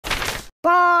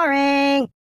Boring!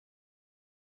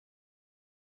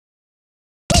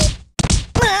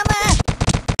 Mama!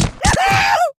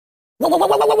 Whoa, whoa, whoa,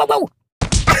 whoa, whoa, whoa, whoa!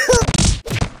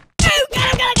 Oh,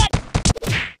 got him!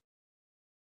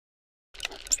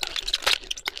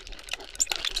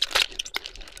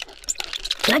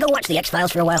 Can I go watch the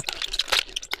X-Files for a while?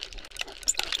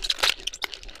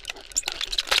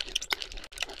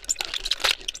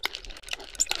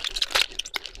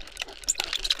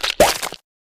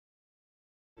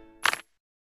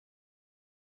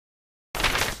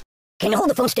 Can you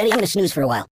hold the phone steady? I'm gonna snooze for a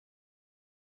while.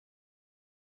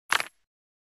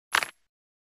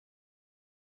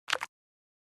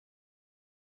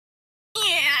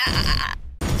 Yeah.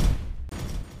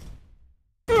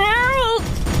 No!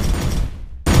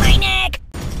 My neck!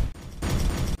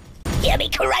 Hear me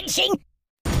crunching?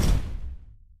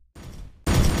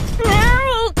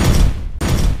 No!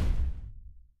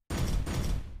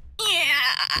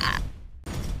 Yeah.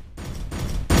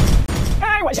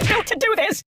 I was built to do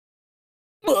this!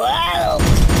 Whoa!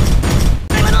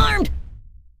 I'm unarmed!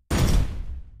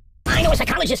 I know a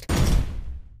psychologist!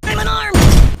 I'm unarmed!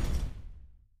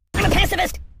 I'm a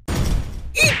pacifist!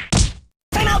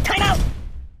 Time out! Time out!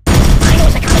 I know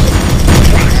a psychologist!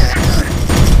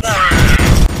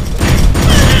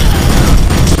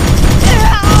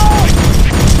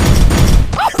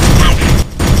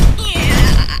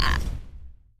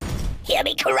 Hear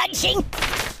me crunching?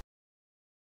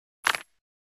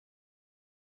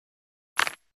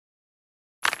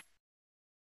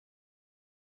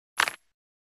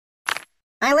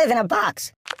 I live in a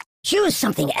box. Choose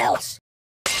something else.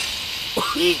 Stop,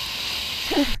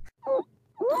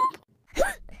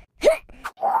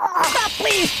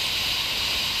 please!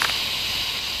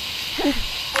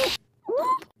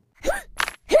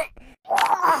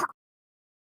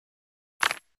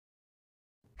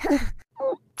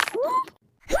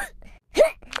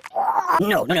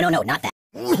 No, not that.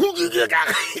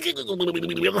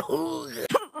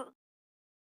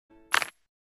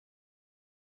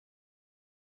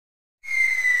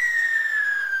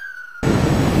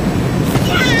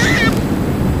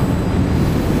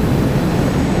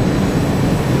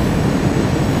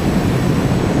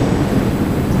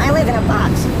 I live in a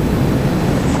box.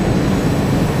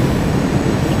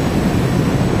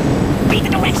 Read the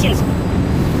directions!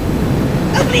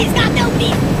 Oh, please, God, no,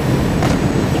 please!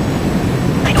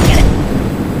 I don't get it!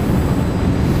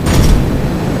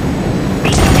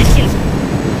 Read the directions!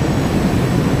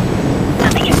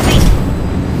 Nothing is safe!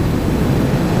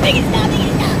 Big is not, big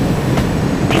is not!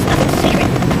 There's nothing sacred!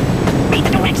 Read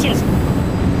the directions!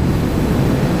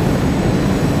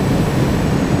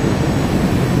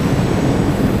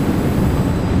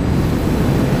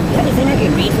 You have anything I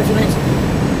could read for a few minutes?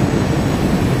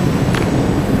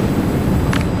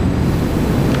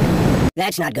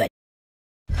 That's not good.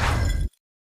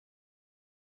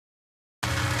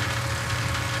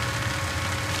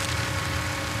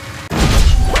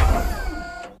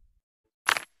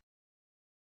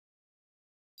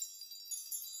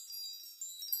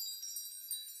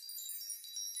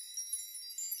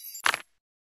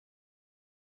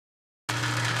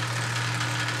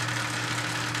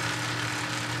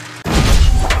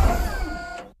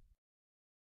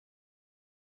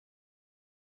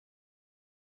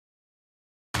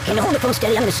 Can you hold the phone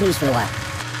steady? I'm gonna snooze for a while.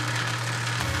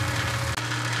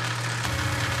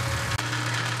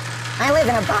 I live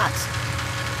in a box.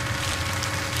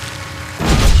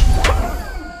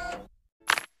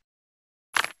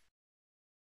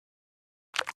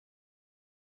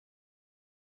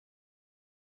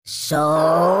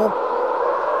 So...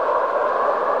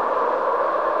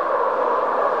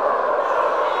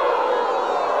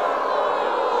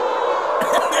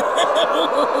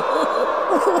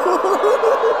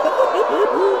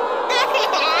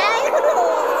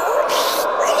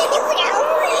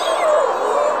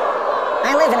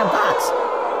 I live in a box.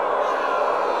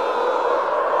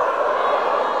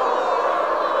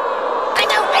 I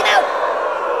know!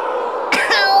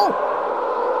 Ow!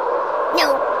 No! No!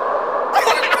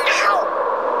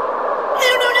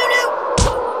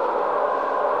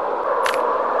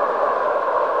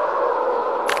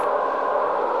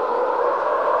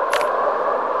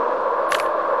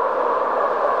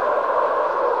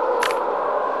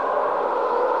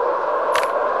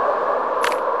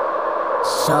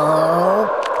 So...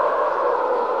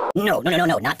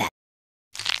 No, not that.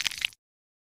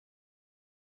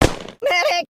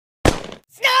 Medic!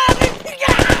 Stop!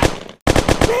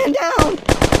 Man down!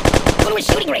 Go to a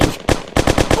shooting range!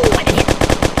 Oh, I've been hit!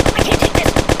 I can't take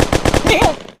this!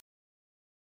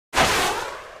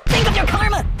 Think of your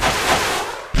karma!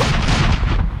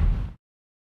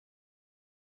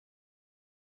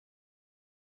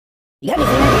 You got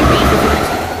anything on your reasons?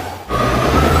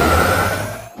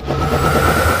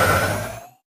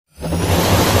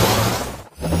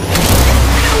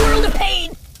 A world of pain!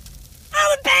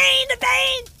 Oh, the pain! The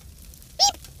pain!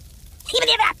 Beep!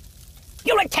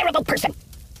 You're a terrible person!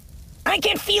 I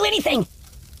can't feel anything!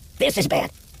 This is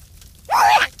bad.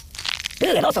 Ew,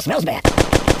 it also smells bad.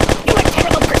 You're a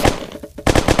terrible person!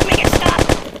 Make it stop!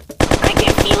 I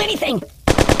can't feel anything!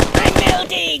 I'm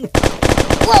melting!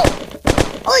 Whoa!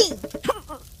 Oi!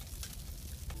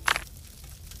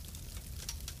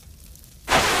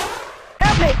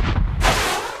 Help me!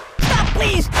 Stop,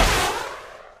 please!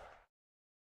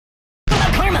 What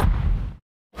about karma?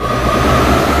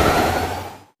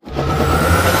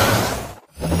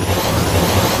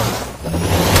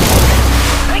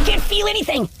 I can't feel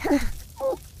anything!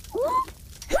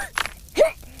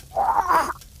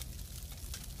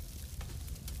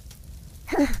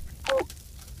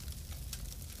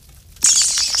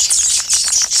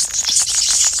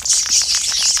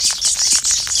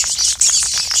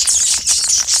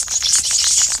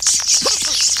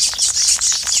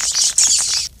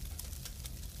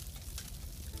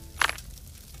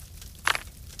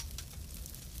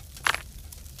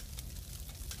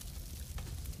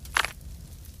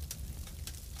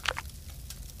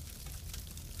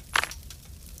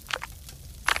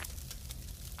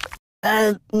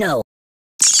 No.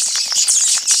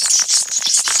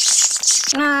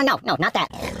 No, not that.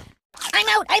 I'm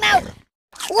out!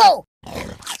 Whoa!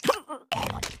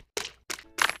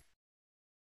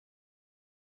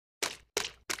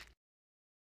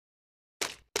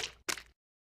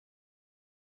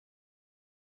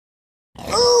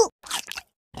 Ooh!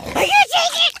 Are you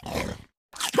shaking?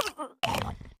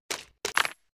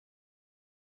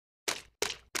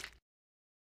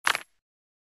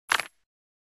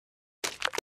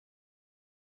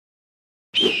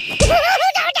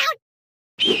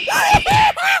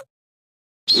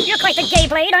 You're quite the gay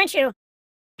blade, aren't you?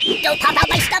 Don't pop out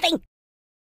my stuffing!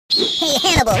 Hey,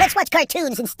 Hannibal, let's watch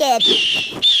cartoons instead.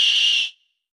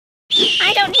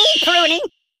 I don't need pruning.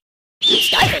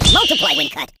 Starfish multiply when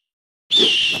cut.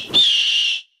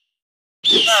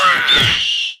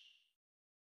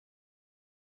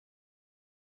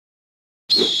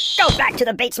 Go back to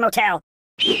the Bates Motel.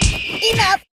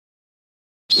 Enough!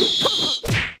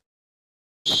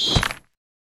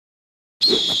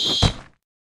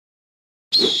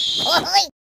 Oi!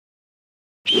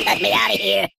 Cut me out of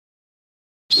here.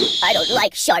 I don't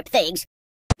like sharp things.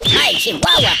 I'm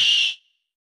Chihuahua.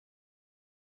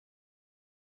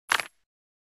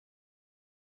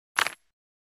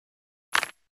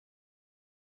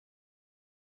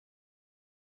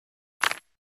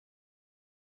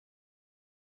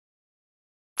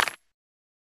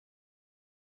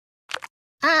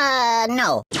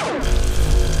 No.